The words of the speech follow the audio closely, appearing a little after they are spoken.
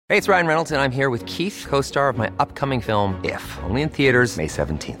Hey, it's Ryan Reynolds, and I'm here with Keith, co-star of my upcoming film, If, only in theaters May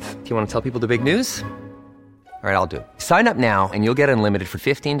 17th. Do you want to tell people the big news? All right, I'll do it. Sign up now and you'll get unlimited for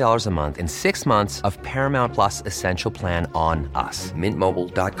 $15 a month and 6 months of Paramount Plus Essential Plan on us.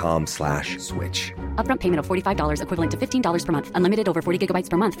 MintMobile.com/switch. Upfront payment of $45 equivalent to $15 per month. Unlimited over 40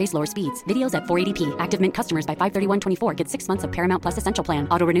 gigabytes per month. Face lower speeds. Videos at 480p. Active Mint customers by 531.24 get 6 months of Paramount Plus Essential Plan.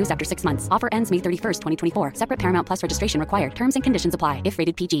 Auto renews after 6 months. Offer ends May 31st, 2024. Separate Paramount Plus registration required. Terms and conditions apply if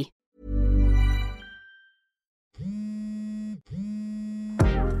rated PG.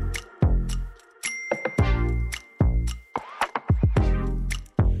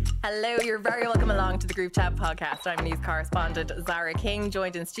 Hello, you're very welcome along to the Group Chat podcast. I'm news correspondent Zara King,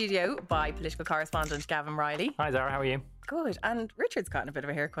 joined in studio by political correspondent Gavin Riley. Hi Zara, how are you? Good, and Richard's gotten a bit of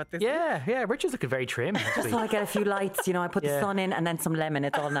a haircut this week. Yeah, Richard's looking very trim actually. Just so I get a few lights, I put the sun in and then some lemon,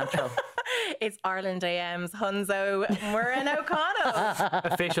 it's all natural. It's Ireland AM's Hunzo Muireann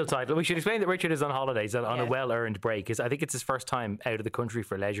O'Connell. Official title. We should explain that Richard is on holidays on a well-earned break. I think it's his first time out of the country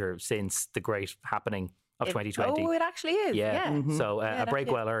for leisure since the great happening of 2020. Oh, it actually is. Yeah. Mm-hmm. So a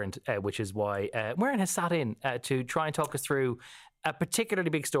break well earned, which is why Muireann has sat in to try and talk us through a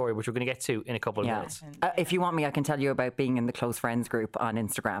particularly big story, which we're going to get to in a couple of minutes. If you want me, I can tell you about being in the close friends group on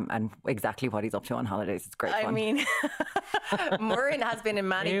Instagram and exactly what he's up to on holidays. It's great fun. I mean, Muireann has been in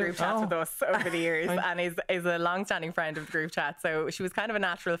many group chats with us over the years and is a long-standing friend of the group chat. So she was kind of a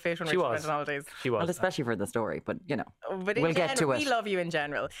natural fit when Richard went on holidays. She was. Well, especially for the story, but But we'll get to it. We love you in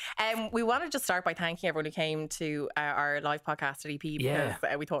general. We want to just start by thanking everyone who came to our live podcast at EP because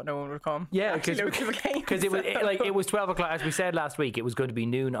we thought no one would come. Yeah, because it was 12 o'clock, as we said last week. It was going to be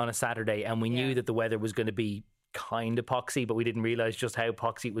noon on a Saturday, and we knew that the weather was going to be kind of poxy, but we didn't realise just how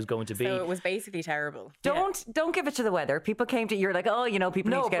poxy it was going to be. So it was basically terrible. Don't give it to the weather. People came to you're like,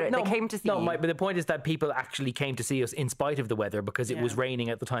 people need to get it. They came to see you. But the point is that people actually came to see us in spite of the weather because it was raining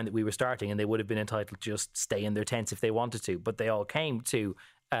at the time that we were starting, and they would have been entitled to just stay in their tents if they wanted to. But they all came to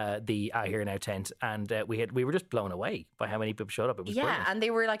the Out Here Now tent, and we were just blown away by how many people showed up. It was brilliant. And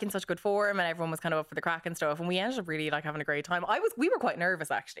they were in such good form, and everyone was kind of up for the crack and stuff, and we ended up really having a great time. We were quite nervous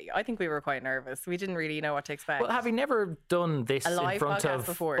actually. I think we were quite nervous. We didn't really know what to expect. Well, having never done this in front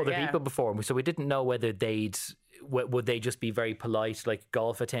of other people before, so we didn't know whether would they just be very polite like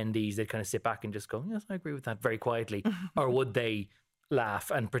golf attendees? They'd kind of sit back and just go, yes, I agree with that, very quietly, or would they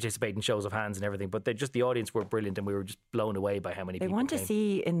laugh and participate in shows of hands and everything? But the audience were brilliant, and we were just blown away by how many people want came. to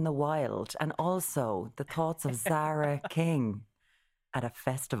see in the wild, and also the thoughts of Zara King at a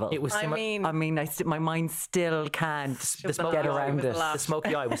festival. It was. my mind still can't get around it. The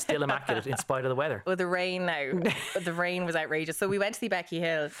smoky eye was still immaculate in spite of the weather. Well, the rain the rain was outrageous. So we went to see Becky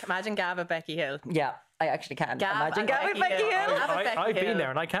Hill. Imagine Gav at Becky Hill. Yeah. I actually can't imagine Gav at Becky Hill. I've been there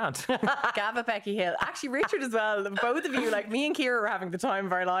and I can't. Gav at Becky Hill. Actually, Richard as well. Both of you, me and Ciara were having the time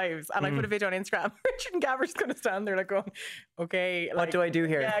of our lives. And I put a video on Instagram. Richard and Gav are just going to stand there going, okay. What do I do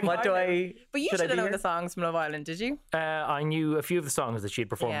here? But you should have known the songs from Love Island, did you? I knew a few of the songs that she had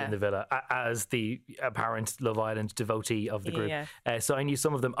performed in the villa as the apparent Love Island devotee of the group. Yeah. So I knew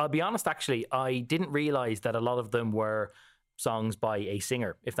some of them. I'll be honest, actually, I didn't realise that a lot of them were songs by a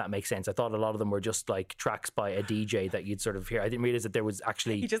singer, if that makes sense. I thought a lot of them were just tracks by a DJ that you'd sort of hear. I didn't realise that there was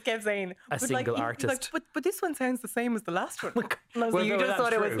actually he just kept saying a single artist. But this one sounds the same as the last one. Well, you just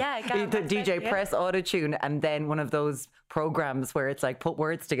thought it was the DJ press auto-tune and then one of those programs where it's put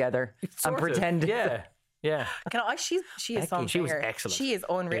words together and pretend. Yeah. She is something. She was excellent. She is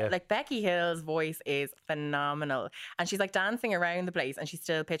unreal. Becky Hill's voice is phenomenal, and she's dancing around the place, and she's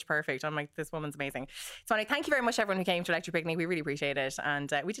still pitch perfect. I'm like, this woman's amazing. So anyway, thank you very much everyone who came to Electric Picnic. We really appreciate it,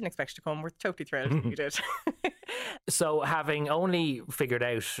 and we didn't expect you to come. We're totally thrilled you did. So having only figured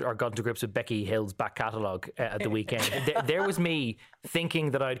out or gotten to grips with Becky Hill's back catalogue at the weekend, there was me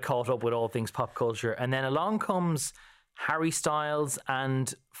thinking that I'd caught up with all things pop culture, and then along comes Harry Styles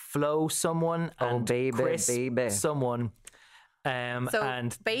and Flo someone and Chris someone. And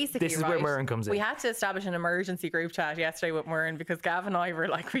basically, this is where Muireann comes in. We had to establish an emergency group chat yesterday with Muireann because Gav and I were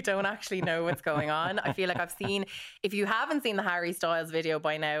we don't actually know what's going on. I feel if you haven't seen the Harry Styles video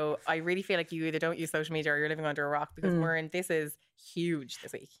by now, I really feel like you either don't use social media or you're living under a rock because Muireann, this is huge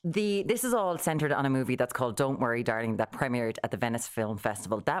this week. This is all centred on a movie that's called Don't Worry Darling that premiered at the Venice Film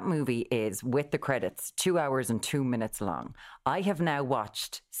Festival. That movie is, with the credits, 2 hours and 2 minutes long. I have now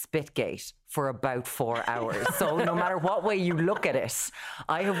watched Spitgate for about 4 hours. So no matter what way you look at it,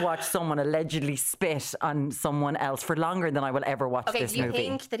 I have watched someone allegedly spit on someone else for longer than I will ever watch this movie. Do you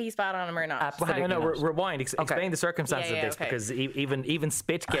think that he's bad on him or not? Absolutely not. Rewind. Explain the circumstances of this because even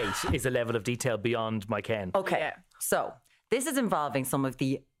Spitgate is a level of detail beyond my ken. Okay, so this is involving some of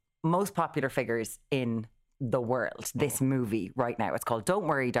the most popular figures in the world, this movie right now. It's called Don't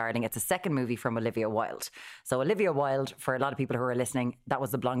Worry, Darling. It's a second movie from Olivia Wilde. So Olivia Wilde, for a lot of people who are listening, that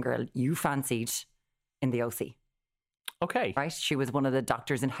was the blonde girl you fancied in the OC. Okay. Right? She was one of the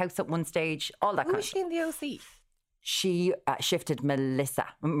doctors in House at one stage, all that Who kind was of she in the OC? She shifted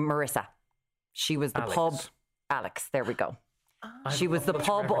Marissa. She was the pub. Alex, there we go. She was the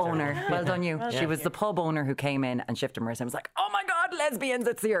pub owner. Well done, you. She was the pub owner who came in and shifted Marissa and was like, oh my God, lesbians,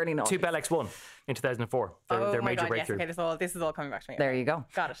 it's the early 90s. Two Bell X1 in 2004. Their major breakthrough. Yes, okay, this is all coming back to me. There you go.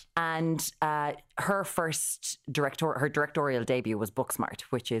 Got it. And her first directorial debut was Booksmart,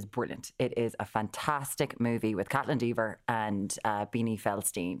 which is brilliant. It is a fantastic movie with Caitlin Dever and Beanie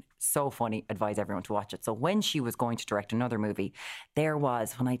Feldstein. So funny. Advise everyone to watch it. So when she was going to direct another movie,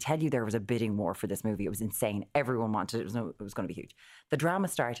 when I tell you there was a bidding war for this movie, it was insane. Everyone wanted it. It was going to be huge. The drama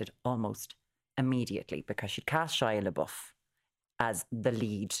started almost immediately because she'd cast Shia LaBeouf as the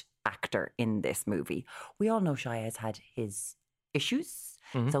lead actor in this movie. We all know Shia has had his issues.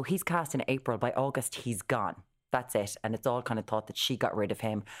 Mm-hmm. So he's cast in April. By August, he's gone. That's it. And it's all kind of thought that she got rid of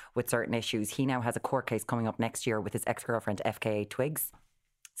him with certain issues. He now has a court case coming up next year with his ex-girlfriend, FKA Twigs.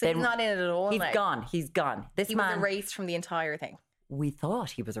 So he's not in it at all. He's gone. He's gone. He was erased from the entire thing. We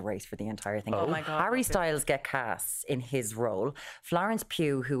thought he was erased for the entire thing. Oh my God. Harry Styles get cast in his role. Florence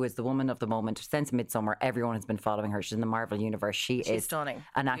Pugh, who is the woman of the moment since Midsommar, everyone has been following her. She's in the Marvel Universe. She's stunning.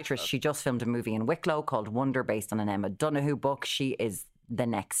 An actress. Beautiful. She just filmed a movie in Wicklow called Wonder, based on an Emma Donoghue book. She is the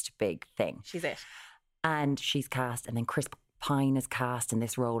next big thing. She's it. And she's cast, and then Chris Pine is cast in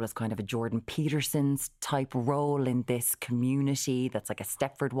this role as kind of a Jordan Peterson's type role in this community that's like a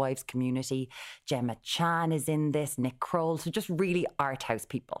Stepford Wives community. Gemma Chan is in this, Nick Kroll. So just really art house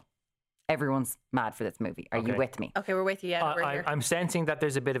people. Everyone's mad for this movie. Are you with me? Okay, we're with you. Yeah, I'm sensing that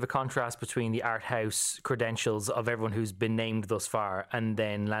there's a bit of a contrast between the art house credentials of everyone who's been named thus far and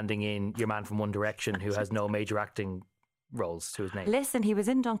then landing in your man from One Direction who has no major acting roles to his name. Listen, he was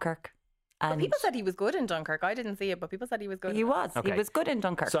in Dunkirk. But people said he was good in Dunkirk. I didn't see it, but people said he was good. He was. Okay. He was good in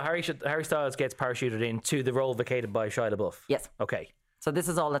Dunkirk. So Harry Styles gets parachuted into the role vacated by Shia LaBeouf. Yes. Okay. So this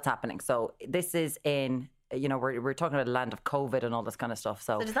is all that's happening. So this is in, we're talking about the land of COVID and all this kind of stuff.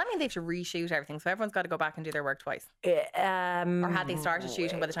 So does that mean they have to reshoot everything? So everyone's got to go back and do their work twice? Or had they started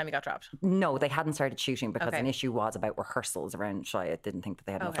shooting by the time he got dropped? No, they hadn't started shooting because an issue was about rehearsals around Shia. Didn't think that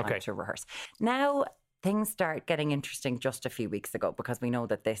they had enough time to rehearse. Now, things start getting interesting just a few weeks ago because we know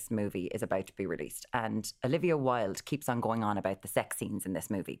that this movie is about to be released. And Olivia Wilde keeps on going on about the sex scenes in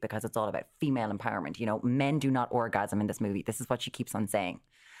this movie because it's all about female empowerment. Men do not orgasm in this movie. This is what she keeps on saying.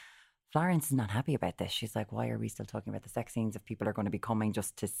 Florence is not happy about this. She's like, why are we still talking about the sex scenes if people are going to be coming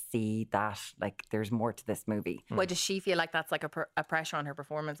just to see that? Like, there's more to this movie. Why does she feel like that's like a pressure on her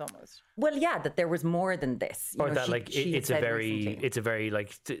performance almost? Well, yeah, that there was more than this. Or that it's a very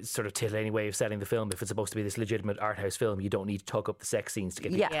like sort of titillating way of selling the film. If it's supposed to be this legitimate art house film, you don't need to talk up the sex scenes to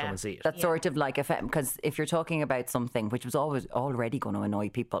get people to come and see it. That's sort of like because if you're talking about something which was always already going to annoy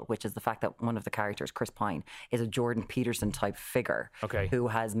people, which is the fact that one of the characters, Chris Pine, is a Jordan Peterson type figure who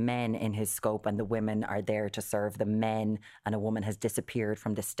has men in his scope and the women are there to serve the men, and a woman has disappeared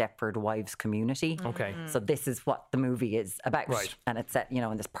from the Stepford Wives community. Okay. So this is what the movie is about. Right. And it's set,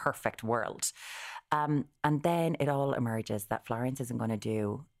 in this perfect world. And then it all emerges that Florence isn't going to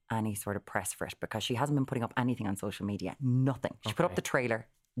do any sort of press for it because she hasn't been putting up anything on social media. Nothing. She put up the trailer.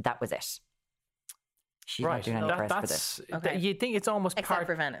 That was it. She's not doing any press for this. You think it's almost except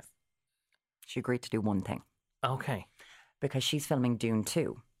for Venice. She agreed to do one thing. Okay. Because she's filming Dune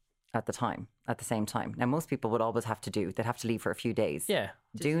 2 at the same time. Now, most people would always they'd have to leave for a few days. Yeah.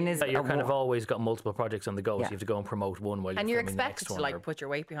 Dune is... You're kind of always got multiple projects on the go, so you have to go and promote one while you're expected to put your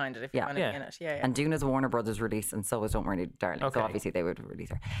weight behind it if you want to be in it. Yeah. And Dune is a Warner Brothers release, and so is Don't Worry, Darling. So obviously they would release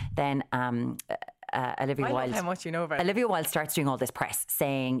her. Then Olivia Wilde... I love how much you know about Olivia Wilde starts doing all this press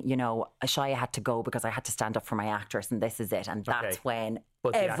saying, Shia had to go because I had to stand up for my actress and this is it. And that's when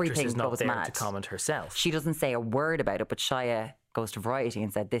everything is not goes there mad. To comment herself. She doesn't say a word about it, but Shia goes to Variety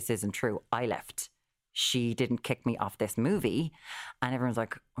and said, this isn't true. I left. She didn't kick me off this movie. And everyone's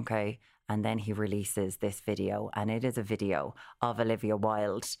like, okay. And then he releases this video, and it is a video of Olivia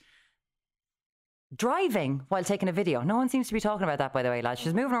Wilde driving while taking a video. No one seems to be talking about that, by the way, lads.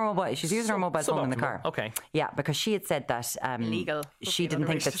 She's moving her mobile. She's using her mobile phone in the car. Okay. Yeah, because she had said that illegal. She didn't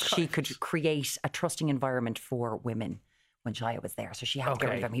think that she could create a trusting environment for women when Shia was there. So she had to get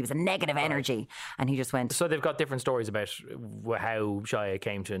rid Okay. of him. He was a negative energy. And he just went, So they've got different stories about how Shia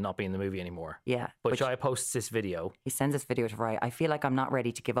came to not be in the movie anymore. yeah. But which- Shia posts this video. He sends this video to Ryan. I feel like I'm not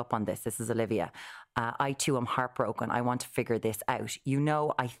ready to give up on this. This is Olivia. I too am heartbroken. I want to figure this out. You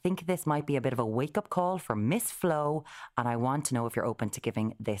know, I think this might be a bit of a wake-up call for Miss Flo, and I want to know if you're open to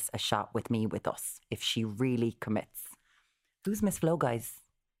giving this a shot with me, with us, if she really commits. Who's Miss Flo, guys?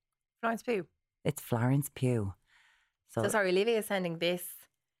 Florence Pugh. It's Florence Pugh. So sorry, Olivia is sending this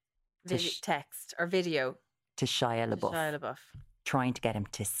To sh- text or video to Shia to LaBeouf, Shia LaBeouf. trying to get him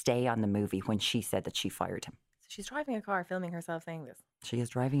to stay on the movie when she said that she fired him. So she's driving a car, filming herself saying this. She is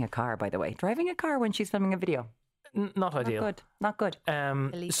driving a car, by the way. Driving a car when she's filming a video. Not ideal. Not good.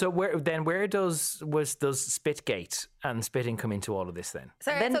 Not good. So where does Spitgate and spitting come into all of this then?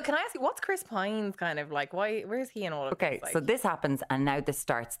 Sorry, Then- so can I ask you, what's Chris Pine's kind of like? Where's he in all of Okay, this? so this happens, and now this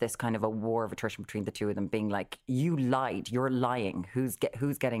starts this kind of a war of attrition between the two of them, being like, "You lied. You're lying. Who's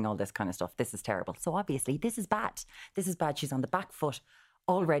getting all this kind of stuff? This is terrible." So obviously, this is bad. This is bad. She's on the back foot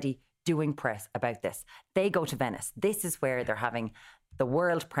already doing press about this. They go to Venice. This is where they're having the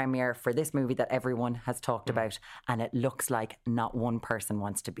world premiere for this movie that everyone has talked about, and it looks like not one person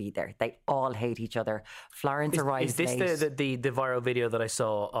wants to be there. They all hate each other. Florence arrives Is this late. the viral video that I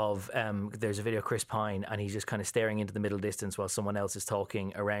saw of? There's a video of Chris Pine, and he's just kind of staring into the middle distance while someone else is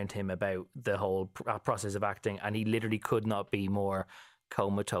talking around him about the whole process of acting, and he literally could not be more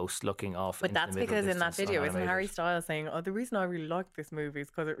comatose looking off. But into that's the middle because in that distance video, isn't unanimated. Harry Styles saying, "Oh, the reason I really like this movie is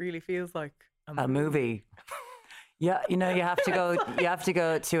because it really feels like a movie. Yeah, you know, you have to go to a I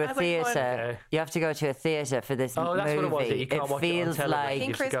was like, theatre. okay. You have to go to a theatre for this Oh, that's movie. what it was. Yeah, you can't watch it on feels television. I like think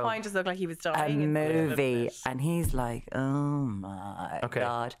You should Chris go. Pine just looked like he was a dying. in the middle of movie, it. and he's like, "Oh my Okay.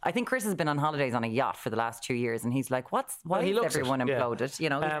 god!" I think Chris has been on holidays on a yacht for the last 2 years, and he's like, "Why Well, he is loves it, everyone yeah. imploded?" You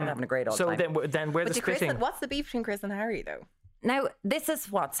know, he's been having a great old So time. then where But the to Chris, spitting? what's the beef between Chris and Harry though? Now, this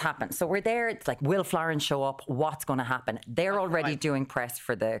is what's happened. So we're there. It's like, will Florence show up? What's going to happen? They're already doing press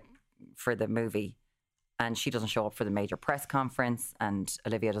for the movie, and she doesn't show up for the major press conference, and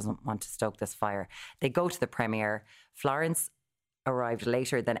Olivia doesn't want to stoke this fire. They go to the premiere. Florence arrived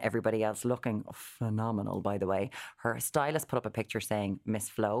later than everybody else, looking phenomenal, by the way. Her stylist put up a picture saying Miss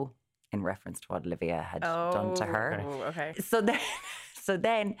Flo, in reference to what Olivia had done to her. Oh, okay. So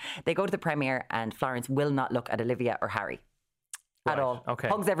then they go to the premiere, and Florence will not look at Olivia or Harry at Right, all. okay.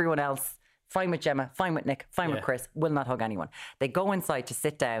 Hugs everyone else. Fine with Gemma, fine with Nick, fine with Yeah. Chris, will not hug anyone. They go inside to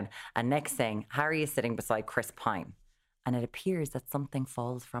sit down, and next thing, Harry is sitting beside Chris Pine, and it appears that something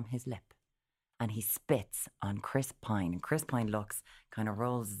falls from his lip, and he spits on Chris Pine. And Chris Pine looks, kind of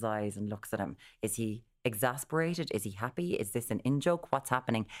rolls his eyes and looks at him. Is he exasperated? Is he happy? Is this an in-joke? What's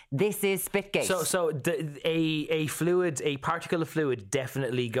happening? This is Spitgate. So a particle of fluid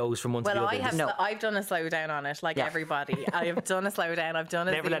definitely goes from one to the Well, other. I've done a slowdown on it, like Yeah. everybody. I've done a slowdown. I've done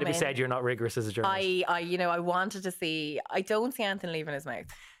a Never let it zoom be in. said you're not rigorous as a journalist. I wanted to see. I don't see anything leaving his mouth.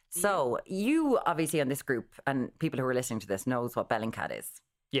 So you obviously on this group, and people who are listening to this knows what Bellingcat is.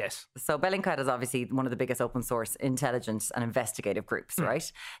 Yes. So Bellingcat is obviously one of the biggest open source intelligence and investigative groups,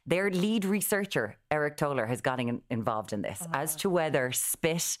 right? Their lead researcher, Eric Toller, has gotten involved in this as to whether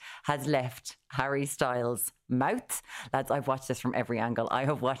spit has left Harry Styles' mouth. Lads, I've watched this from every angle. I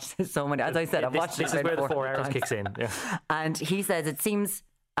have watched this so many. As I said, I've watched This it is where the about 4 400 hours times. kicks in. Yeah. And he says it seems,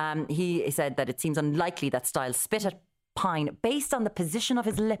 he said that it seems unlikely that Styles spit at Pine based on the position of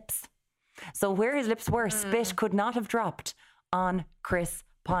his lips. So where his lips were, spit could not have dropped on Chris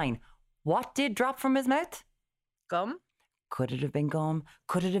Pine. What did drop from his mouth? Gum. Could it have been gum?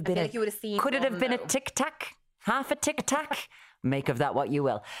 Could it have been feel like you would have seen Could it have gum, been a though. tic tac? Half a tic tac? Make of that what you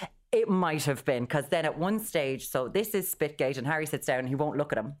will. It might have been, because then at one stage, so this is Spitgate, and Harry sits down and he won't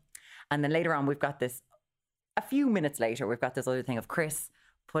look at him. And then later on, we've got this, a few minutes later, we've got this other thing of Chris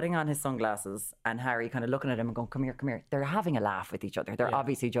putting on his sunglasses and Harry kind of looking at him and going, come here, come here. They're having a laugh with each other. They're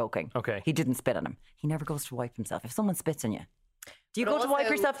obviously joking. Okay. He didn't spit on him. He never goes to wipe himself. If someone spits on you, do you But go to wipe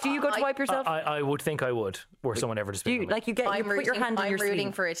also, yourself? Do you go to wipe yourself? I would think I would, were someone ever to Do speak. you, like you get, you put your hand on I'm your rooting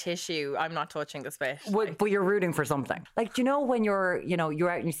sleeve. for a tissue. I'm not touching the spit. But you're rooting for something. Like, do you know when you're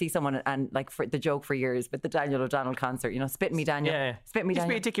out and you see someone and like for the joke for years with the Daniel O'Donnell concert, spit me Daniel, Yeah. spit me Used to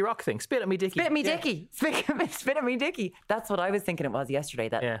be Daniel. a Dickie Rock thing. Spit at me, Dickie. Spit me Yeah. Dickie. Spit at me Dickie. That's what I was thinking it was yesterday.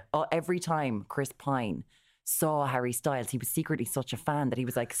 That Yeah. every time Chris Pine saw Harry Styles, he was secretly such a fan that he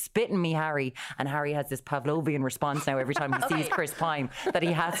was like, spitting me, Harry. And Harry has this Pavlovian response now every time he sees Chris Pine that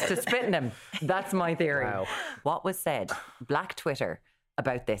he has to spit in him. That's my theory. Wow. What was said, Black Twitter,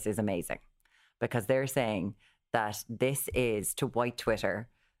 about this is amazing, because they're saying that this is to white Twitter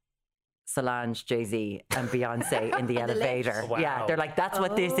Solange, Jay-Z, and Beyonce in the elevator. Wow. Yeah, they're like, that's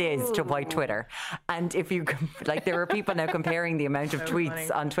what this is to white Twitter. And if you, like, there are people now comparing the amount of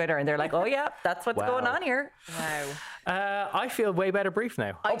tweets on Twitter, and they're like, oh yeah, that's what's going on here. Wow. I feel way better brief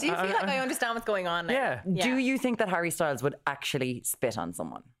now. I do feel like I understand what's going on now. Yeah. Do you think that Harry Styles would actually spit on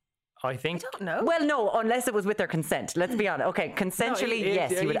someone? I think. No. Well, no, unless it was with their consent. Let's be honest. Okay, consensually,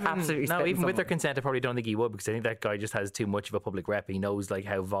 yes, he would absolutely spit on even with someone. their consent, I probably don't think he would, because I think that guy just has too much of a public rep. He knows like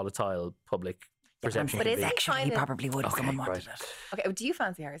how volatile public perception But can is be. it Actually, he kind of- probably would if someone wanted right. it. Okay, do you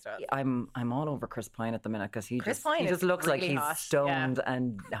fancy Harry Styles? I'm all over Chris Pine at the minute because he Chris Pine just is looks like really he's hot, stoned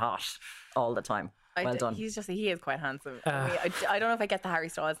and hot all the time. Well done. He is quite handsome. I mean, I don't know if I get the Harry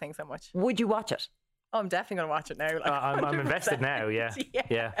Styles thing so much. Would you watch it? Oh, I'm definitely going to watch it now. Like, I'm invested 100%. now. Yeah.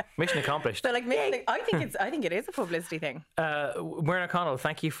 Yeah. Mission accomplished. So, like, I think it is a publicity thing. Myrna O'Connell,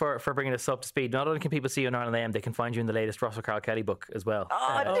 thank you for bringing us up to speed. Not only can people see you on Ireland AM, they can find you in the latest Russell Carl Kelly book as well.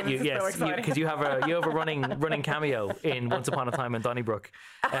 This is so exciting. Because you have a running cameo in Once Upon a Time in Donnybrook.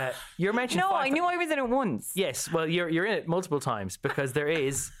 You're mentioned. No, I knew I was in it once. Yes, well, you're in it multiple times, because there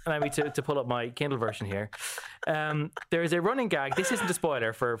is. Allow me to pull up my Kindle version here. There is a running gag. This isn't a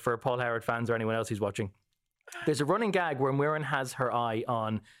spoiler for Paul Howard fans or anyone else who's watching. There's a running gag where Muireann has her eye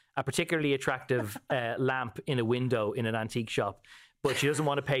on a particularly attractive lamp in a window in an antique shop, but she doesn't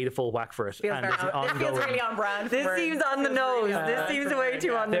want to pay the full whack for it. This feels really on brand. This seems on the nose. This seems way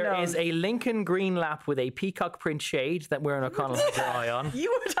too on the There nose. is a Lincoln green lamp with a peacock print shade that Muireann O'Connell has her eye on.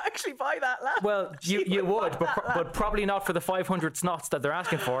 You would actually buy that lamp. Well, you would, but probably not for the 500 snots that they're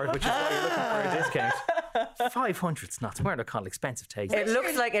asking for, which is why you're looking for a discount. 500 snots. Muireann O'Connell, expensive taste. It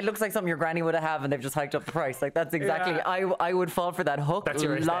looks like something your granny would have, and they've just hiked up the price. Like that's exactly. Yeah. I would fall for that hook, That's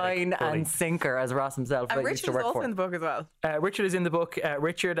your aesthetic, line, fully. and sinker, as Ross himself And used to Richard's work also for. in the book as well. Richard is in the book.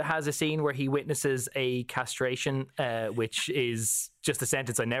 Richard has a scene where he witnesses a castration, which is just a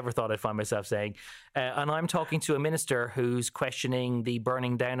sentence I never thought I'd find myself saying. And I'm talking to a minister who's questioning the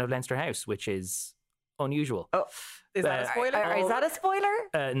burning down of Leinster House, which is unusual. Oh, Is that a spoiler? is that a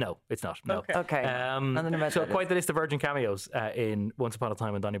spoiler? No, it's not. No. Okay. Nothing about So that quite the list of virgin cameos in Once Upon a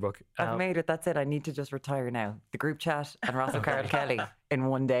Time in Donnybrook. I've made it. That's it. I need to just retire now. The group chat and Russell Carl Kelly in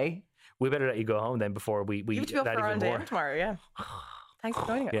one day. We better let you go home then before we You have to be up that for our even day more. tomorrow, yeah. Thanks for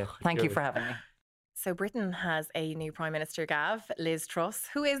joining us. Yeah, Thank you for having me. So Britain has a new Prime Minister, Gav, Liz Truss.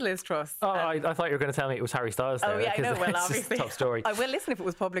 Who is Liz Truss? Oh, I thought you were going to tell me it was Harry Styles there. Oh, yeah, I know. because Well, it's just obviously. a tough story. I will listen if it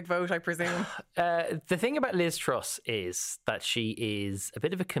was public vote, I presume. The thing about Liz Truss is that she is a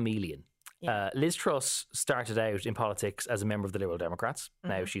bit of a chameleon. Liz Truss started out in politics as a member of the Liberal Democrats.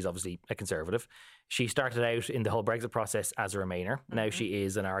 Now she's obviously a Conservative. She started out in the whole Brexit process as a Remainer. Now she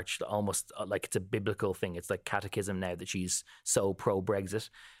is an arch, almost like it's a biblical thing. It's like catechism now that she's so pro-Brexit.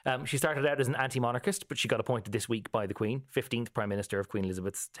 She started out as an anti-monarchist, but she got appointed this week by the Queen, 15th Prime Minister of Queen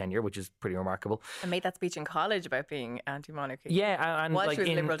Elizabeth's tenure, which is pretty remarkable. I made that speech in college about being anti-monarchy. Yeah, and While like she was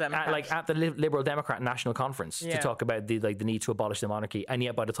Liberal Democrat. at the Liberal Democrat National Conference to Yeah. talk about the need to abolish the monarchy, and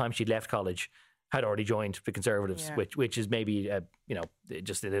yet by the time she'd left college, had already joined the Conservatives, Yeah. which is maybe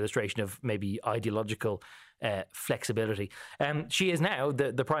just an illustration of maybe ideological flexibility. She is now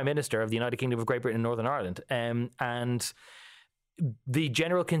the Prime Minister of the United Kingdom of Great Britain and Northern Ireland, and the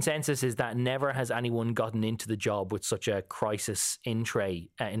general consensus is that never has anyone gotten into the job with such a crisis in tray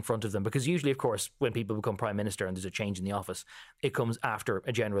in front of them. Because usually, of course, when people become Prime Minister and there's a change in the office, it comes after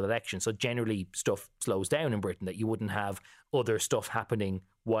a general election. So generally stuff slows down in Britain, that you wouldn't have other stuff happening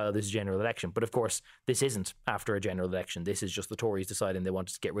while there's a general election. But of course, this isn't after a general election. This is just the Tories deciding they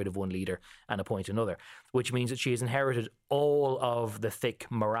wanted to get rid of one leader and appoint another, which means that she has inherited all of the thick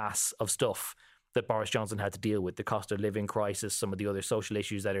morass of stuff that Boris Johnson had to deal with, the cost of living crisis, some of the other social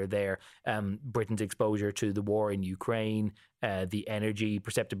issues that are there, Britain's exposure to the war in Ukraine, the energy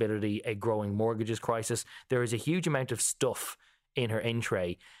perceptibility, a growing mortgages crisis. There is a huge amount of stuff in her in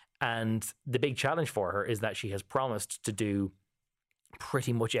tray. And the big challenge for her is that she has promised to do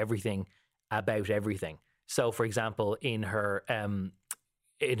pretty much everything about everything. So, for example, in her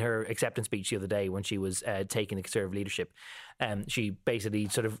acceptance speech the other day when she was taking the Conservative leadership, she basically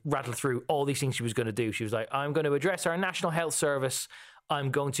sort of rattled through all these things she was going to do. She was like, I'm going to address our National Health Service. I'm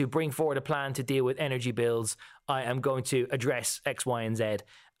going to bring forward a plan to deal with energy bills. I am going to address X, Y, and Z,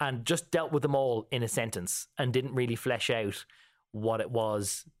 and just dealt with them all in a sentence and didn't really flesh out what it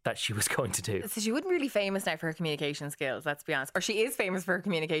was that she was going to do. So she wouldn't be really famous now for her communication skills, let's be honest. Or she is famous for her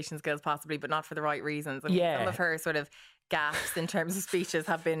communication skills possibly, but not for the right reasons. I mean, Yeah. some of her sort of gaffes in terms of speeches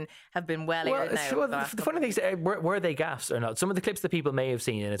have been well aired now. Well, the funny thing is, were they gaffes or not? Some of the clips that people may have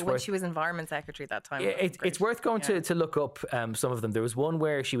seen, and it's when worth, she was Environment Secretary that time. it's worth going to look up some of them. There was one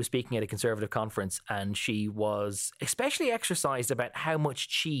where she was speaking at a Conservative conference, and she was especially exercised about how much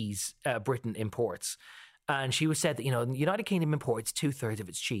cheese Britain imports. And she was said that, the United Kingdom imports 2/3 of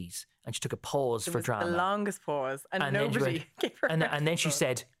its cheese. And she took a pause for drama. The longest pause. And nobody gave her and then she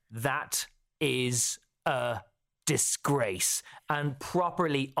said, that is a disgrace, and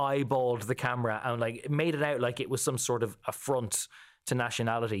properly eyeballed the camera and made it out like it was some sort of affront to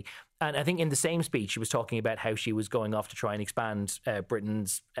nationality. And I think in the same speech, she was talking about how she was going off to try and expand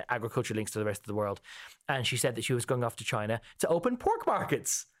Britain's agriculture links to the rest of the world. And she said that she was going off to China to open pork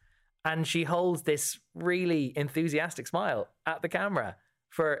markets. And she holds this really enthusiastic smile at the camera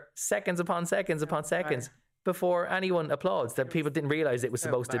for seconds upon seconds upon seconds before anyone applauds. That people didn't realise it was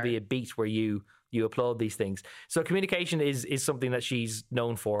supposed to be a beat where you applaud these things. So communication is something that she's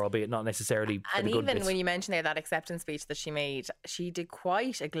known for, albeit not necessarily for and the good even bits. when you mentioned there that acceptance speech that she made, she did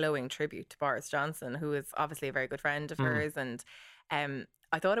quite a glowing tribute to Boris Johnson, who is obviously a very good friend of hers. And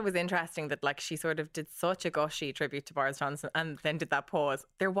I thought it was interesting that she sort of did such a gushy tribute to Boris Johnson and then did that pause.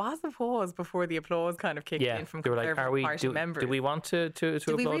 There was a pause before the applause kind of kicked in from Conservative Party members. Do we want to do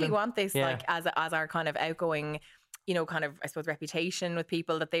applaud we really him? want this as our kind of outgoing, kind of, I suppose, reputation with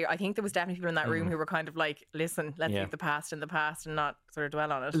people that I think there was definitely people in that room who were kind of listen, let's leave the past in the past and not sort of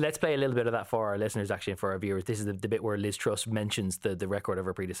dwell on it. Let's play a little bit of that for our listeners, actually, and for our viewers. This is the bit where Liz Truss mentions the record of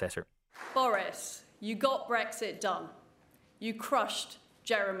her predecessor. Boris, you got Brexit done. You crushed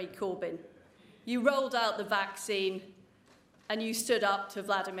Jeremy Corbyn. You rolled out the vaccine and you stood up to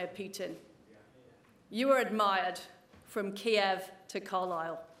Vladimir Putin. You were admired from Kiev to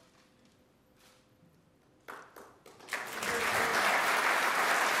Carlisle.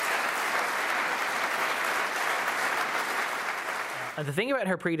 And the thing about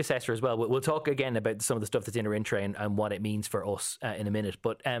her predecessor as well, we'll talk again about some of the stuff that's in her in-tray and what it means for us in a minute.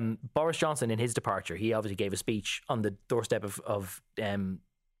 But Boris Johnson, in his departure, he obviously gave a speech on the doorstep of Downing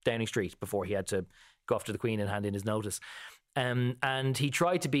Street before he had to go off to the Queen and hand in his notice. And he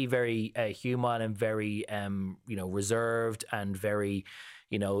tried to be very human and very, reserved and very,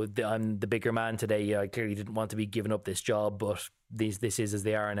 I'm the bigger man today. I clearly didn't want to be giving up this job, but this is as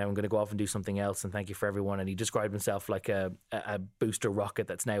they are, and now I'm going to go off and do something else. And thank you for everyone. And he described himself like a booster rocket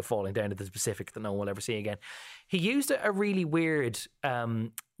that's now falling down to the Pacific that no one will ever see again. He used a really weird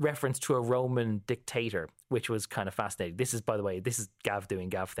reference to a Roman dictator, which was kind of fascinating. This is, by the way, Gav doing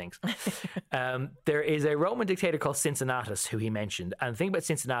Gav things. There is a Roman dictator called Cincinnatus who he mentioned. And the thing about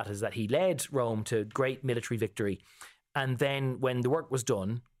Cincinnatus is that he led Rome to great military victory. And then when the work was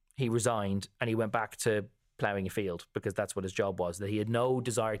done, he resigned and he went back to ploughing a field because that's what his job was, that he had no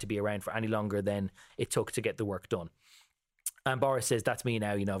desire to be around for any longer than it took to get the work done. And Boris says, that's me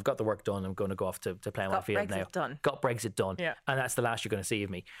now, I've got the work done, I'm going to go off to plough my field now. Got Brexit done. Yeah. And that's the last you're going to see of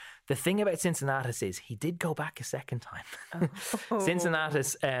me. The thing about Cincinnatus is he did go back a second time.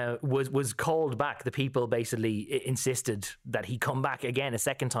 Cincinnatus was called back. The people basically insisted that he come back again a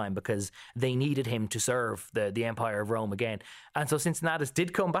second time because they needed him to serve the Empire of Rome again. And so Cincinnatus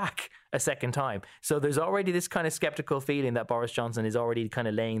did come back a second time. So there's already this kind of skeptical feeling that Boris Johnson is already kind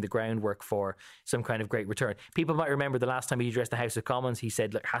of laying the groundwork for some kind of great return. People might remember the last time he addressed the House of Commons, he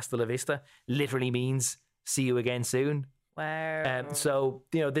said, look, hasta la vista literally means see you again soon. Wow. So,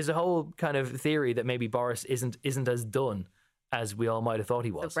 there's a whole kind of theory that maybe Boris isn't as done as we all might have thought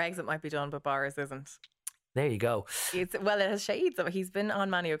he was. So Brexit might be done, but Boris isn't. There you go. It has shades of, he's been on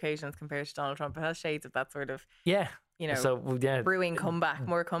many occasions compared to Donald Trump. It has shades of that sort of, brewing comeback,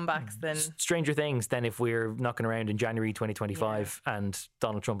 more comebacks than... Stranger things than if we're knocking around in January 2025 and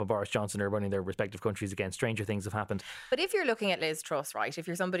Donald Trump and Boris Johnson are running their respective countries again. Stranger things have happened. But if you're looking at Liz Truss, right, if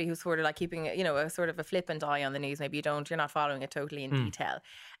you're somebody who's sort of keeping, a sort of a flippant eye on the news, maybe you're not following it totally in detail.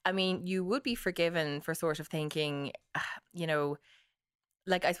 I mean, you would be forgiven for sort of thinking,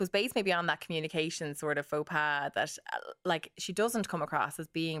 I suppose based maybe on that communication sort of faux pas that she doesn't come across as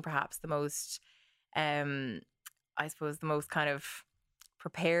being perhaps the most, I suppose the most kind of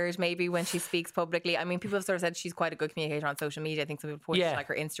prepared maybe when she speaks publicly. I mean, people have sort of said she's quite a good communicator on social media. I think some people point to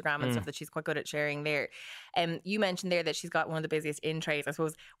her Instagram and stuff that she's quite good at sharing there. You mentioned there that she's got one of the busiest in-trays. I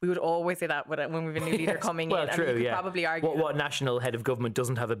suppose we would always say that when we've a new leader coming in. Well, true, and you could probably argue what national head of government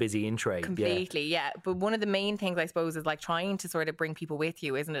doesn't have a busy in-tray? Completely, yeah. But one of the main things, I suppose, is trying to sort of bring people with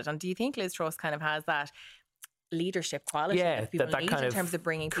you, isn't it? And do you think Liz Truss kind of has that leadership quality Yeah, that people that need kind in of terms of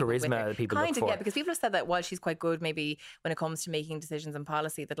bringing people charisma with her. that people look Kind of, for. yeah, because people have said that while she's quite good maybe when it comes to making decisions and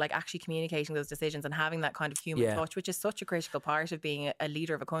policy, that like actually communicating those decisions and having that kind of human touch, which is such a critical part of being a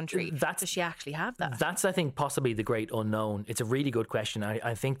leader of a country. Does she actually have that? That's, I think, possibly the great unknown. It's a really good question.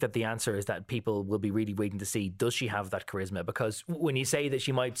 I think that the answer is that people will be really waiting to see, does she have that charisma? Because when you say that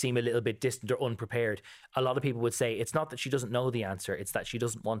she might seem a little bit distant or unprepared, a lot of people would say it's not that she doesn't know the answer, it's that she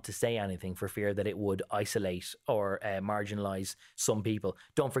doesn't want to say anything for fear that it would isolate or marginalise some people.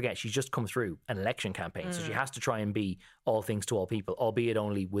 Don't forget, she's just come through an election campaign, so she has to try and be all things to all people, albeit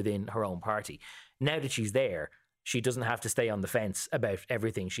only within her own party. Now that she's there, she doesn't have to stay on the fence about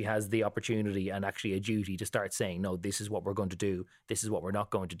everything. She has the opportunity and actually a duty to start saying, no, this is what we're going to do, this is what we're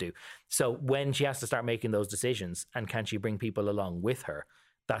not going to do. So when she has to start making those decisions, and can she bring people along with her,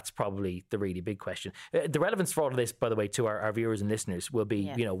 that's probably the really big question. The relevance for all of this, by the way, to our viewers and listeners will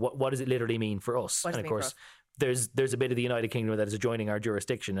be, you know, what does it literally mean for us? And of course, there's a bit of the United Kingdom that is adjoining our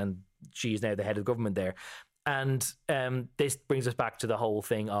jurisdiction, and she is now the head of government there. And this brings us back to the whole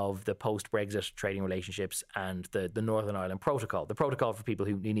thing of the post-Brexit trading relationships and the Northern Ireland Protocol. The protocol, for people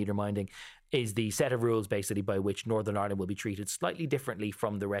who need reminding, is the set of rules basically by which Northern Ireland will be treated slightly differently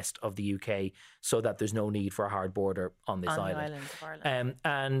from the rest of the UK, so that there's no need for a hard border on this island.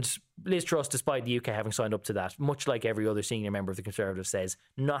 And Liz Truss, despite the UK having signed up to that, much like every other senior member of the Conservatives, says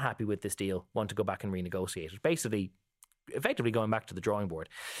not happy with this deal, want to go back and renegotiate it. Basically, effectively going back to the drawing board.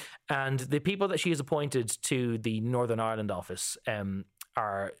 And the people that she has appointed to the Northern Ireland office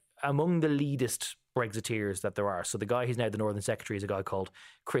are among the leadest Brexiteers that there are. So the guy who's now the Northern Secretary is a guy called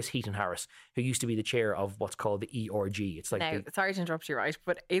Chris Heaton-Harris, who used to be the chair of what's called the ERG. It's like now, sorry to interrupt you, right?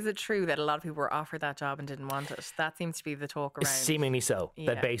 But is it true that a lot of people were offered that job and didn't want it? That seems to be the talk around. Seemingly so.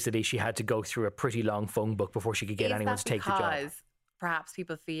 Yeah. That basically she had to go through a pretty long phone book before she could get anyone to take the job. Perhaps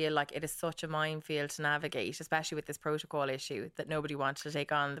people feel like it is such a minefield to navigate, especially with this protocol issue, that nobody wanted to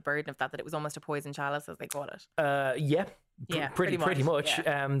take on the burden of that, that it was almost a poison chalice, as they call it. Pretty much.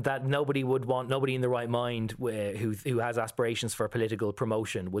 Yeah. That nobody would want, nobody in the right mind who has aspirations for political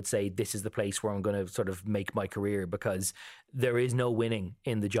promotion would say, this is the place where I'm going to sort of make my career, because there is no winning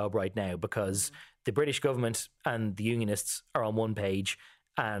in the job right now, because the British government and the unionists are on one page,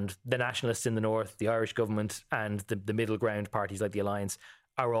 and the nationalists in the north, the Irish government, and the middle ground parties like the Alliance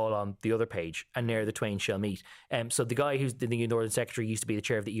are all on the other page, and ne'er the twain shall meet. So the guy who's the Northern Secretary used to be the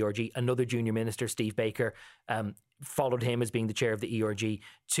chair of the ERG. Another junior minister, Steve Baker, followed him as being the chair of the ERG.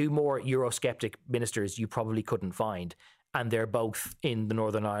 Two more Eurosceptic ministers you probably couldn't find, and they're both in the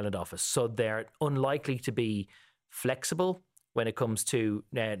Northern Ireland office. So they're unlikely to be flexible when it comes to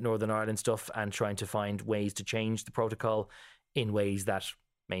Northern Ireland stuff and trying to find ways to change the protocol in ways that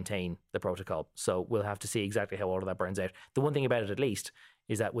maintain the protocol. So we'll have to see exactly how all of that burns out. The one thing about it, at least,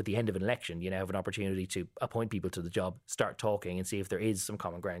 is that with the end of an election, you now have an opportunity to appoint people to the job, start talking, and see if there is some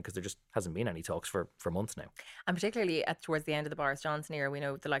common ground, because there just hasn't been any talks for months now. And particularly towards the end of the Boris Johnson era, we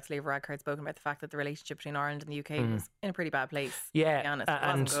know the likes of Leo Varadkar had spoken about the fact that the relationship between Ireland and the UK was in a pretty bad place. Yeah, to be honest.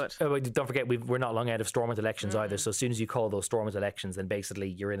 It wasn't good. Don't forget, we're not long out of Stormont elections either. So as soon as you call those Stormont elections, then basically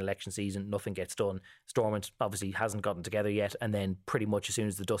you're in election season, nothing gets done. Stormont obviously hasn't gotten together yet, and then pretty much as soon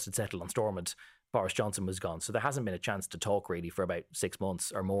as the dust had settled on Stormont, Boris Johnson was gone. So there hasn't been a chance to talk really for about 6 months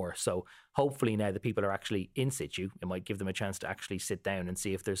or more. So hopefully now that people are actually in situ, it might give them a chance to actually sit down and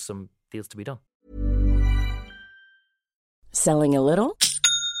see if there's some deals to be done. Selling a little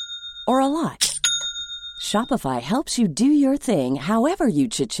or a lot? Shopify helps you do your thing however you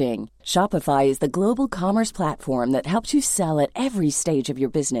cha-ching. Shopify is the global commerce platform that helps you sell at every stage of your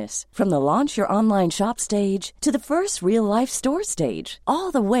business. From the launch your online shop stage to the first real-life store stage,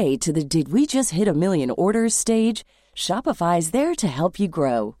 all the way to the did we just hit a million orders stage. Shopify is there to help you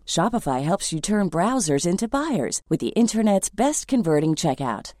grow. Shopify helps you turn browsers into buyers with the internet's best converting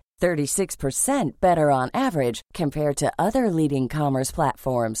checkout. 36% better on average compared to other leading commerce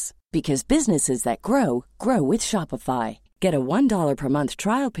platforms. Because businesses that grow, grow with Shopify. Get a $1 per month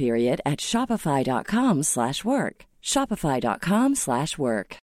trial period at shopify.com/work.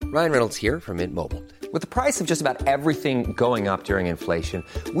 Shopify.com/work. Ryan Reynolds here from Mint Mobile. With the price of just about everything going up during inflation,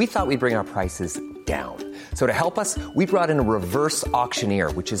 we thought we'd bring our prices down. So to help us, we brought in a reverse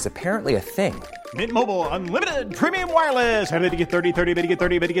auctioneer, which is apparently a thing. Mint Mobile Unlimited Premium Wireless. How to get 30, 30, bit to get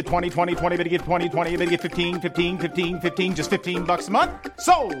 30, bit to get 20, 20, 20, bit to get 20, 20, bit to get 15, 15, 15, 15, just $15 a month?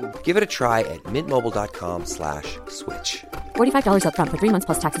 Sold! Give it a try at mintmobile.com/switch. $45 up front for 3 months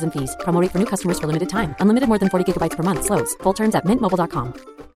plus taxes and fees. Promo rate for new customers for limited time. Unlimited more than 40 gigabytes per month. Slows full terms at mintmobile.com.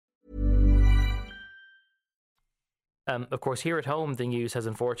 Of course, here at home, the news has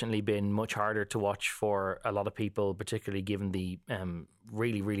unfortunately been much harder to watch for a lot of people, particularly given the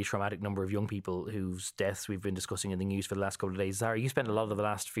really, really traumatic number of young people whose deaths we've been discussing in the news for the last couple of days. Zara, you spent a lot of the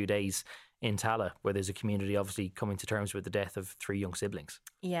last few days in Tala, where there's a community obviously coming to terms with the death of 3 young siblings.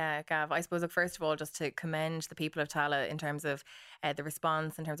 Yeah, Gav, I suppose, look, first of all, just to commend the people of Tala in terms of the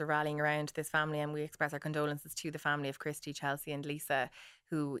response, in terms of rallying around this family, and we express our condolences to the family of Christy, Chelsea and Lisa,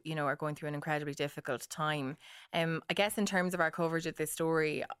 who, you know, are going through an incredibly difficult time. I guess in terms of our coverage of this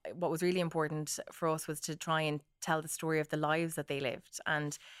story, what was really important for us was to try and tell the story of the lives that they lived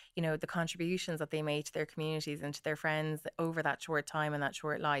and, you know, the contributions that they made to their communities and to their friends over that short time and that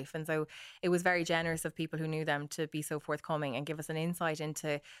short life. And so it was very generous of people who knew them to be so forthcoming and give us an insight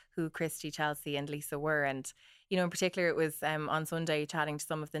into who Christy, Chelsea and Lisa were. And, you know, in particular, it was on Sunday chatting to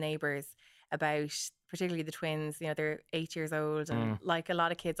some of the neighbours about particularly the twins. You know, they're 8 years old, and like a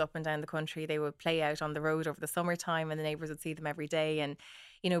lot of kids up and down the country, they would play out on the road over the summertime and the neighbours would see them every day. And,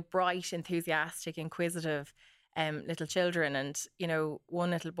 you know, bright, enthusiastic, inquisitive little children. And, you know,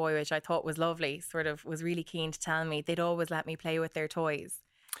 one little boy, which I thought was lovely, sort of was really keen to tell me they'd always let me play with their toys.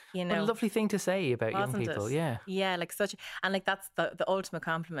 You know, what a lovely thing to say about young people. Yeah, like such, and like that's the ultimate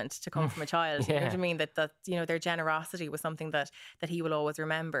compliment to come from a child. You know what I mean? That you know, their generosity was something that he will always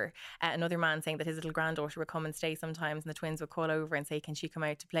remember. Another man saying that his little granddaughter would come and stay sometimes, and the twins would call over and say, "Can she come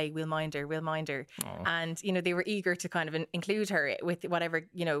out to play? We'll mind her. We'll mind her." Aww. And you know, they were eager to kind of include her with whatever,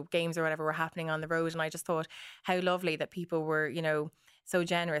 you know, games or whatever were happening on the road. And I just thought how lovely that people were, you know, so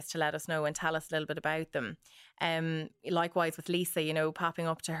generous to let us know and tell us a little bit about them. Likewise with Lisa, you know, popping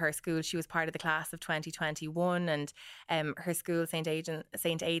up to her school. She was part of the class of 2021, and her school, St.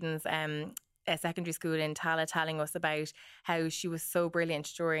 Aidan's a secondary school in Tala, telling us about how she was so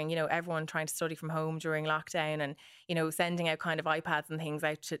brilliant during, you know, everyone trying to study from home during lockdown, and, you know, sending out kind of iPads and things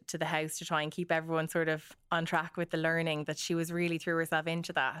out to the house to try and keep everyone sort of on track with the learning, that she was really threw herself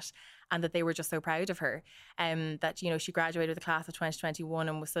into that, and that they were just so proud of her. That, you know, she graduated with the class of 2021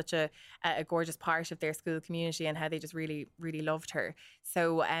 and was such a gorgeous part of their school community, and how they just really, really loved her.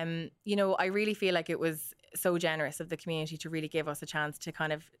 So, you know, I really feel like it was so generous of the community to really give us a chance to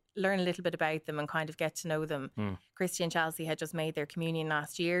kind of learn a little bit about them and kind of get to know them. Christy and Chelsea had just made their communion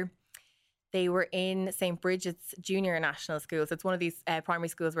last year. They were in St. Bridget's Junior National School. So it's one of these primary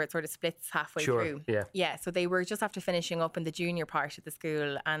schools where it sort of splits halfway through. Yeah. So they were just after finishing up in the junior part of the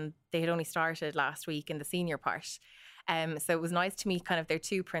school, and they had only started last week in the senior part. So it was nice to meet kind of their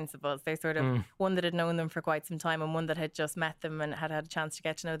two principals. They're sort of one that had known them for quite some time, and one that had just met them and had a chance to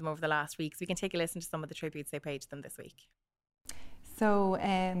get to know them over the last week. So we can take a listen to some of the tributes they paid to them this week. So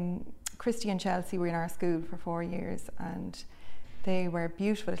Christy and Chelsea were in our school for 4 years, and they were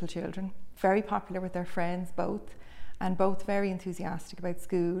beautiful little children, very popular with their friends both, and both very enthusiastic about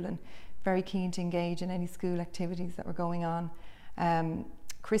school and very keen to engage in any school activities that were going on.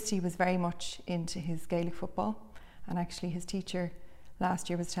 Christy was very much into his Gaelic football, and actually his teacher last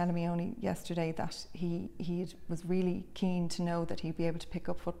year was telling me only yesterday that he was really keen to know that he'd be able to pick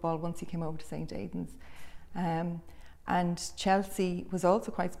up football once he came over to St. Aidan's. And Chelsea was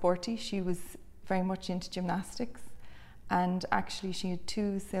also quite sporty. She was very much into gymnastics, and actually she had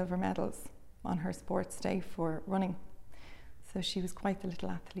 2 silver medals on her sports day for running. So she was quite the little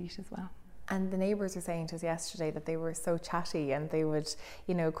athlete as well. And the neighbours were saying to us yesterday that they were so chatty, and they would,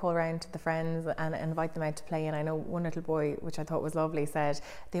 you know, call around to the friends and invite them out to play. And I know one little boy, which I thought was lovely, said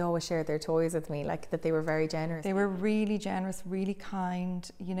they always shared their toys with me, like that they were very generous. They were really generous, really kind.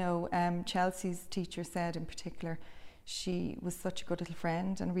 You know, Chelsea's teacher said in particular, she was such a good little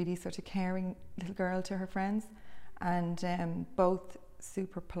friend and really sort of caring little girl to her friends, and both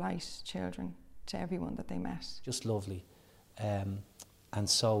super polite children to everyone that they met. Just lovely. And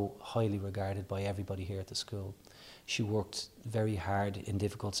so highly regarded by everybody here at the school. She worked very hard in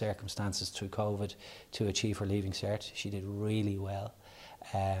difficult circumstances through COVID to achieve her Leaving Cert. She did really well,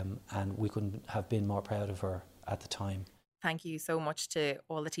 and we couldn't have been more proud of her at the time. Thank you so much to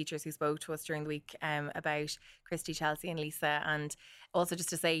all the teachers who spoke to us during the week about Christy, Chelsea and Lisa. And also just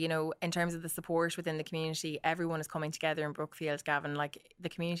to say, you know, in terms of the support within the community, everyone is coming together in Brookfield, Gavin. Like, the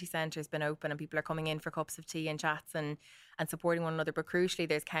community centre has been open and people are coming in for cups of tea and chats and supporting one another. But crucially,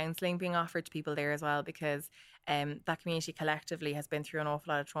 there's counselling being offered to people there as well, because that community collectively has been through an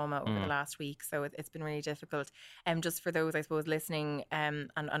awful lot of trauma over the last week. So it's been really difficult. Just for those, I suppose, listening and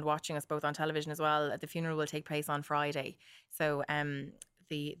watching us both on television as well, the funeral will take place on Friday. So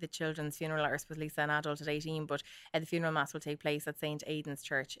the children's funeral, or I suppose Lisa an adult at 18, but the funeral mass will take place at St. Aidan's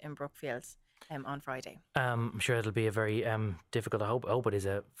Church in Brookfield. on Friday. I'm sure it'll be a very difficult. I hope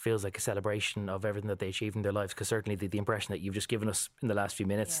it feels like a celebration of everything that they achieved in their lives, because certainly the impression that you've just given us in the last few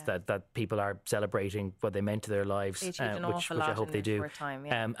minutes that people are celebrating what they meant to their lives, They achieved an awful which I lot hope in they a do. short time,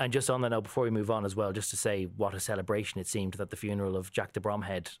 yeah. And just on that note, before we move on as well, just to say what a celebration it seemed that the funeral of Jack de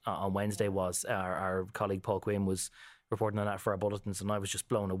Bromhead on Wednesday was. Our colleague Paul Quinn was reporting on that for our bulletins, and I was just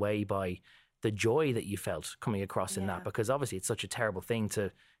blown away by the joy that you felt coming across in that, because obviously it's such a terrible thing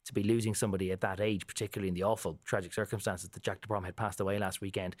to be losing somebody at that age, particularly in the awful tragic circumstances that Jack de Bromhead passed away last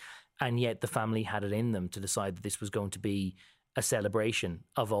weekend. And yet the family had it in them to decide that this was going to be a celebration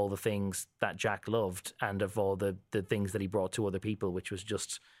of all the things that Jack loved and of all the things that he brought to other people, which was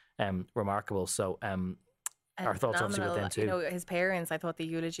just remarkable. So our thoughts obviously with them too. You know, his parents, I thought the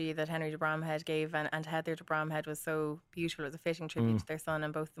eulogy that Henry de Bromhead gave and Heather de Bromhead was so beautiful. It was a fitting tribute to their son,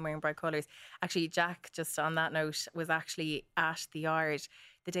 and both of them wearing bright colours. Actually, Jack, just on that note, was actually at the Yard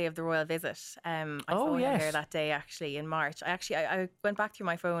the day of the royal visit. I saw him there that day, actually, in March. I went back through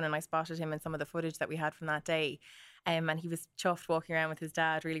my phone and I spotted him in some of the footage that we had from that day. And he was chuffed walking around with his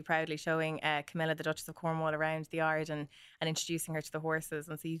dad, really proudly showing Camilla, the Duchess of Cornwall, around the Yard and introducing her to the horses.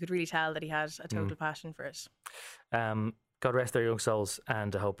 And so you could really tell that he had a total passion for it. God rest their young souls,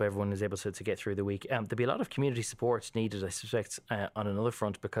 and I hope everyone is able to get through the week. There'll be a lot of community support needed, I suspect, on another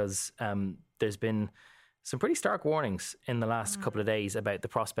front, because there's been some pretty stark warnings in the last couple of days about the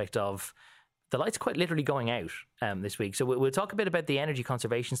prospect of the lights quite literally going out this week. So we'll talk a bit about the energy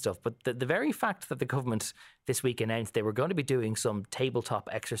conservation stuff, but the very fact that the government this week announced they were going to be doing some tabletop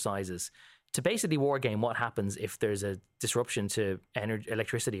exercises to basically war game what happens if there's a disruption to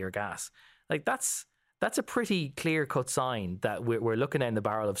electricity or gas, like that's a pretty clear-cut sign that we're looking down the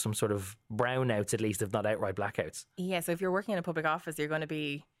barrel of some sort of brownouts, at least, if not outright blackouts. Yeah, so if you're working in a public office, you're going to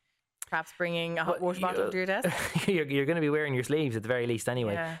be perhaps bringing a hot water bottle to your desk. You're going to be wearing your sleeves at the very least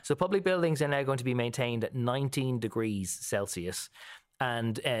anyway. Yeah. So public buildings are now going to be maintained at 19 degrees Celsius.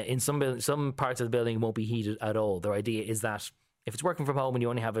 And in some parts of the building won't be heated at all. Their idea is that if it's working from home and you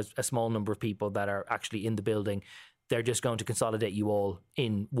only have a small number of people that are actually in the building, they're just going to consolidate you all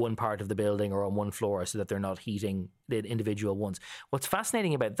in one part of the building or on one floor so that they're not heating the individual ones. What's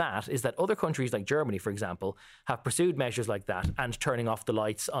fascinating about that is that other countries like Germany, for example, have pursued measures like that and turning off the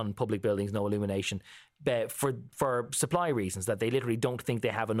lights on public buildings, no illumination, for supply reasons, that they literally don't think they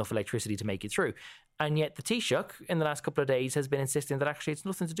have enough electricity to make it through. And yet the Taoiseach in the last couple of days has been insisting that actually it's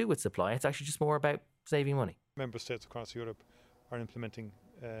nothing to do with supply. It's actually just more about saving money. Member states across Europe are implementing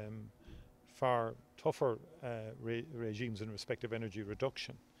far tougher regimes in respect of energy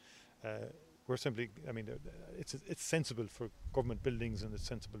reduction. We're simply, I mean, it's sensible for government buildings, and it's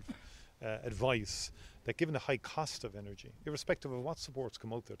sensible advice that given the high cost of energy, irrespective of what supports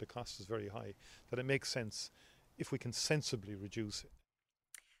come out there, the cost is very high, that it makes sense if we can sensibly reduce it.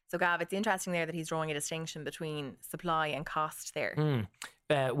 So Gav, it's interesting there that he's drawing a distinction between supply and cost there.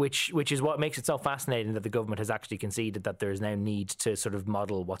 Which is what makes it so fascinating that the government has actually conceded that there is now need to sort of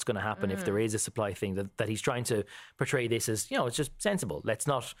model what's going to happen if there is a supply thing, that he's trying to portray this as, you know, it's just sensible. Let's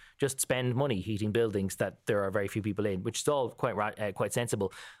not just spend money heating buildings that there are very few people in, which is all quite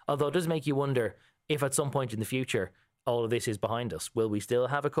sensible. Although it does make you wonder if at some point in the future all of this is behind us, will we still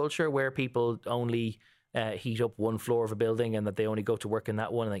have a culture where people only heat up one floor of a building and that they only go to work in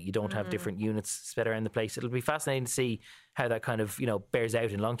that one, and that you don't have different units spread around the place? It'll be fascinating to see how that kind of, you know, bears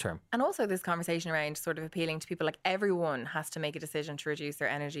out in long term. And also this conversation around sort of appealing to people, like everyone has to make a decision to reduce their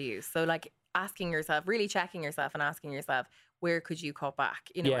energy use. So like asking yourself, really checking yourself and asking yourself, where could you cut back?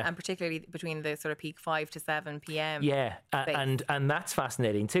 You know, and particularly between the sort of peak 5 to 7 p.m. Yeah, and that's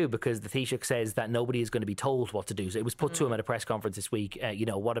fascinating too, because the Taoiseach says that nobody is going to be told what to do. So it was put to him at a press conference this week. You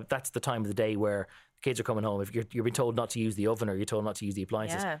know, what if that's the time of the day where kids are coming home? If you're being told not to use the oven, or you're told not to use the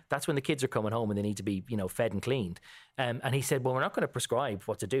appliances, that's when the kids are coming home and they need to be, you know, fed and cleaned. And he said, well, we're not going to prescribe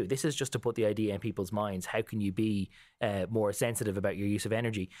what to do. This is just to put the idea in people's minds. How can you be more sensitive about your use of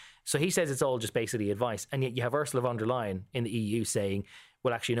energy? So he says it's all just basically advice. And yet you have Ursula von der Leyen in the EU saying,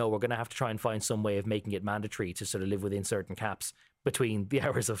 well, actually, no, we're going to have to try and find some way of making it mandatory to sort of live within certain caps between the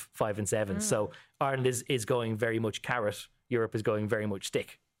hours of 5 and 7. So Ireland is going very much carrot. Europe is going very much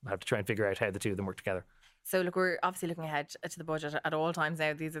stick. We'll have to try and figure out how the two of them work together. So look, we're obviously looking ahead to the budget at all times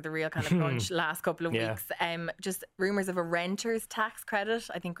now. These are the real kind of crunch last couple of weeks. Just rumours of a renter's tax credit.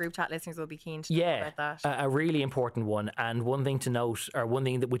 I think group chat listeners will be keen to know about that. A really important one. And one thing to note, or one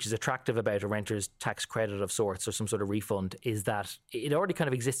thing which is attractive about a renter's tax credit of sorts, or some sort of refund, is that it already kind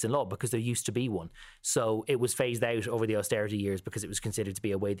of exists in law because there used to be one. So it was phased out over the austerity years because it was considered to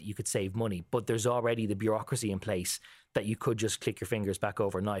be a way that you could save money. But there's already the bureaucracy in place that you could just click your fingers back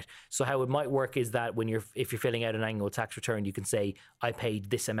overnight. So how it might work is that if you're filling out an annual tax return, you can say, I paid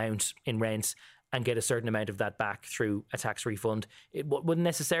this amount in rent and get a certain amount of that back through a tax refund. It wouldn't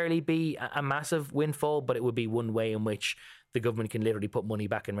necessarily be a massive windfall, but it would be one way in which the government can literally put money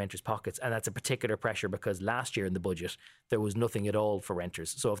back in renters' pockets. And that's a particular pressure because last year in the budget, there was nothing at all for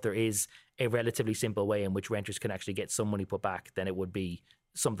renters. So if there is a relatively simple way in which renters can actually get some money put back, then it would be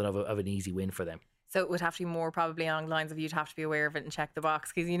something of an easy win for them. So it would have to be more probably along the lines of you'd have to be aware of it and check the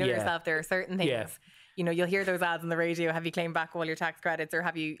box, because you know yourself, there are certain things, you know, you'll hear those ads on the radio, have you claimed back all your tax credits or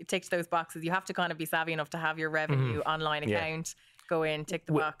have you ticked those boxes? You have to kind of be savvy enough to have your revenue online account, go in, tick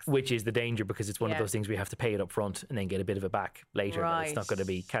the box. Which is the danger, because it's one of those things we have to pay it up front and then get a bit of it back later. Right. It's not going to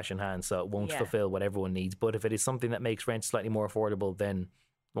be cash in hand, so it won't fulfill what everyone needs. But if it is something that makes rent slightly more affordable, then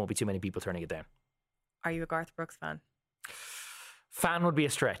there won't be too many people turning it down. Are you a Garth Brooks fan? Fan would be a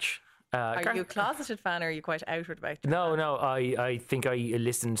stretch. Are you a closeted fan or are you quite outward about it? No. I think I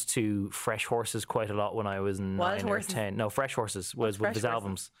listened to Fresh Horses quite a lot when I was 9 or 10. No, Fresh Horses was one of his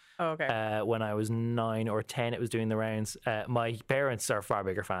albums. Oh, okay. When I was 9 or 10, it was doing the rounds. My parents are far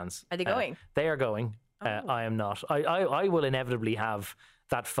bigger fans. Are they going? They are going. I am not. I will inevitably have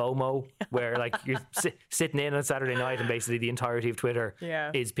that FOMO where like you're sitting in on Saturday night and basically the entirety of Twitter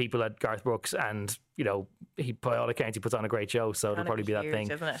is people at Garth Brooks, and you know, he, by all accounts, he puts on a great show, so it'll probably be that thing,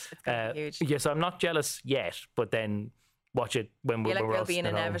 isn't it? It's gonna be huge. Yeah, so I'm not jealous yet, but then watch it when we're there'll be an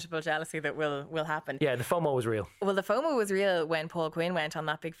inevitable jealousy that will happen. Yeah, the FOMO was real. Well, the FOMO was real when Paul Quinn went on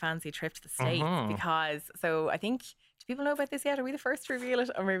that big fancy trip to the States, because so I think, do people know about this yet? Are we the first to reveal it,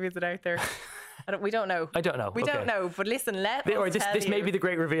 or maybe is it out there? We don't know. I don't know. We don't know. But listen, this may be the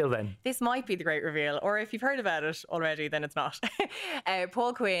great reveal then. This might be the great reveal. Or if you've heard about it already, then it's not.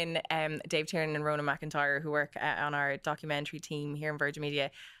 Paul Quinn, Dave Tiernan and Ronan McIntyre, who work on our documentary team here in Virgin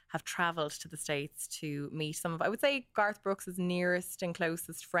Media, have travelled to the States to meet some of, I would say, Garth Brooks' nearest and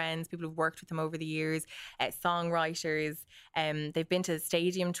closest friends, people who've worked with him over the years, songwriters. They've been to the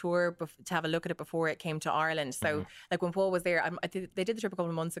stadium tour to have a look at it before it came to Ireland. So like when Paul was there, they did the trip a couple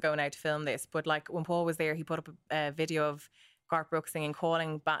of months ago now to film this, but like when Paul was there, he put up a video of Garth Brooks singing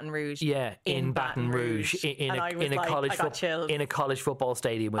 "Calling Baton Rouge." Yeah, in Baton Rouge, in a college football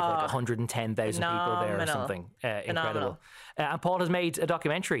stadium with like 110,000 people there or something. Incredible. And Paul has made a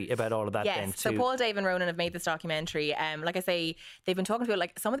documentary about all of that. Yes, then so Paul, Dave, and Ronan have made this documentary. Like I say, they've been talking to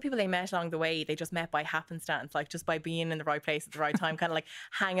like some of the people they met along the way. They just met by happenstance, like just by being in the right place at the right time, kind of like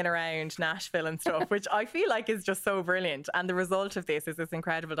hanging around Nashville and stuff, which I feel like is just so brilliant. And the result of this is this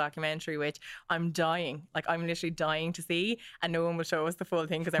incredible documentary, which I'm literally dying to see. And no one will show us the full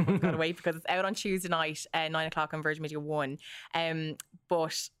thing because everyone's got to wait, because it's out on Tuesday night, 9 o'clock on Virgin Media 1.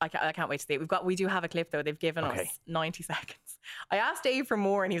 But I can't wait to see it. We do have a clip though. They've given us 90 seconds. I asked Dave for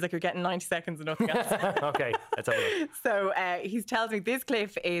more and he was like, "You're getting 90 seconds and nothing else." Okay, let's have a look. So he tells me this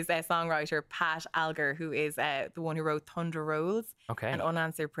clip is songwriter Pat Alger, who is the one who wrote Thunder Rolls and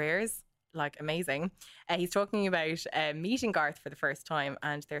Unanswered Prayers. Like, amazing. He's talking about meeting Garth for the first time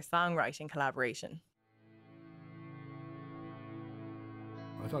and their songwriting collaboration.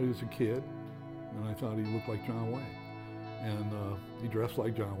 I thought he was a kid, and I thought he looked like John Wayne, and he dressed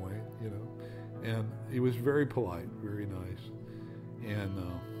like John Wayne, you know, and he was very polite, very nice. And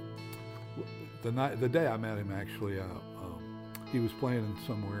the day I met him, actually, he was playing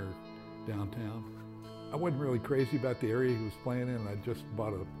somewhere downtown. I wasn't really crazy about the area he was playing in. I just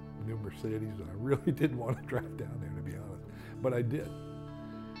bought a new Mercedes, and I really didn't want to drive down there, to be honest, but I did.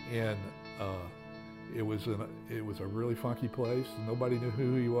 And it was a really funky place. Nobody knew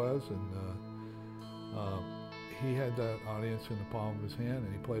who he was, and he had that audience in the palm of his hand,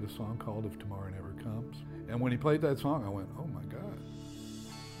 and he played a song called "If Tomorrow Never Comes." And when he played that song, I went, "Oh my God,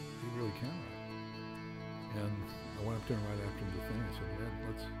 he really can write." And I went up to him right after the thing. I said, "Man,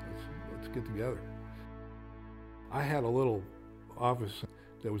 let's get together." I had a little office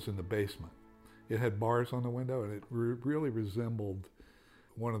that was in the basement. It had bars on the window, and it really resembled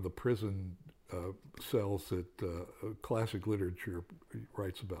one of the prison cells that classic literature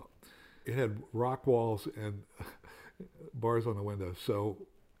writes about. It had rock walls and bars on the window. So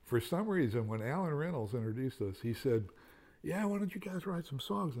for some reason, when Alan Reynolds introduced us, he said, "Yeah, why don't you guys write some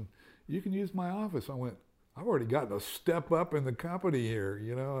songs and you can use my office." I went, "I've already gotten a step up in the company here.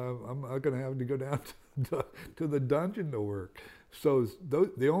 You know, I'm not going to have to go down to the dungeon to work." So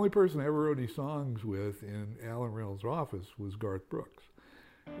the only person I ever wrote any songs with in Alan Reynolds' office was Garth Brooks.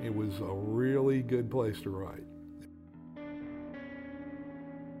 It was a really good place to write.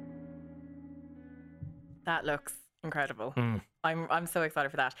 That looks Incredible. I'm so excited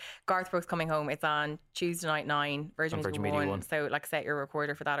for that. Garth Brooks coming home. It's on Tuesday night 9, Virgin Media 1. So like set your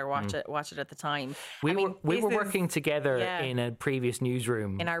recorder for that or watch it at the time. We were working together in a previous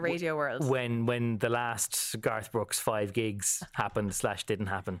newsroom in our radio world when the last Garth Brooks 5 gigs happened / didn't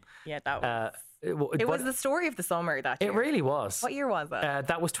happen. Yeah, that was it was the story of the summer that year. It really was. What year was that?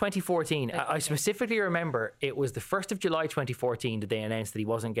 That was 2014. I specifically remember it was the 1st of July 2014 that they announced that he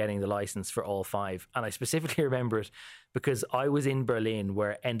wasn't getting the license for all 5. And I specifically remember it because I was in Berlin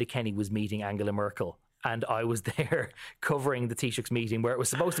where Enda Kenny was meeting Angela Merkel. And I was there covering the Taoiseach's meeting where it was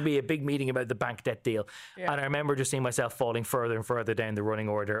supposed to be a big meeting about the bank debt deal. Yeah. And I remember just seeing myself falling further and further down the running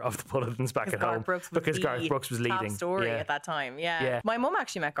order of the bulletins back at home because Garth Brooks was leading. Top story at that time. Yeah. My mum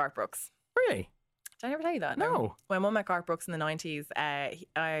actually met Garth Brooks. Really? Did I ever tell you that? No. My mum met Garth Brooks in the 90s.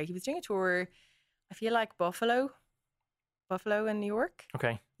 He was doing a tour, I feel like Buffalo in New York.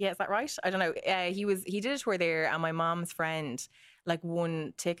 Okay. Yeah, is that right? I don't know. He did a tour there, and my mom's friend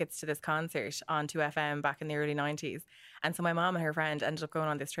won tickets to this concert on 2FM back in the early 90s. And so my mom and her friend ended up going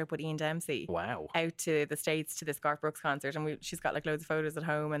on this trip with Ian Dempsey. Wow. Out to the States to this Garth Brooks concert. And she's got loads of photos at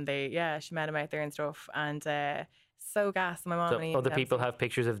home, and she met him out there and stuff. And so gas. My mom and Ian other Dempsey. People have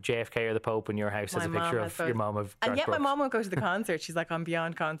pictures of JFK or the Pope in your house as a picture of your mom of Garth And yet Brooks. my mom won't go to the concert. She's like, I'm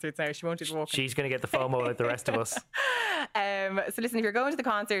beyond concerts now. She won't do the walk. She's going to get the FOMO like the rest of us. So listen, if you're going to the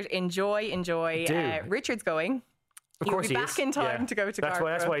concert, enjoy. Richard's going. Of course he will be back in time to go to Garth.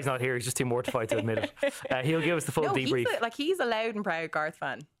 That's why he's not here. He's just too mortified to admit it. He'll give us the full debrief. He's a loud and proud Garth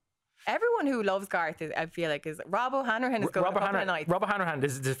fan. Everyone who loves Garth, I feel like, is Rob O'Hanrahan is going a couple of nights. Rob O'Hanrahan,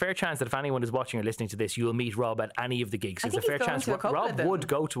 there's a fair chance that if anyone is watching or listening to this, you'll meet Rob at any of the gigs. There's a fair chance Rob would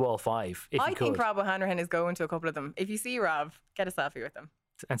go to all 5 if he could. I think Rob O'Hanrahan is going to a couple of them. If you see Rob, get a selfie with him.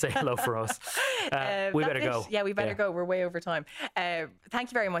 And say hello for us. We better go. Yeah, we better go. We're way over time. Thank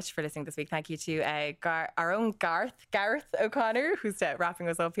you very much for listening this week. Thank you to our own Gareth O'Connor, who's wrapping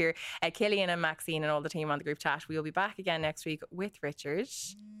us up here. Killian and Maxine and all the team on the group chat. We will be back again next week with Richard.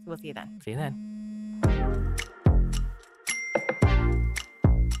 So we'll see you then. See you then.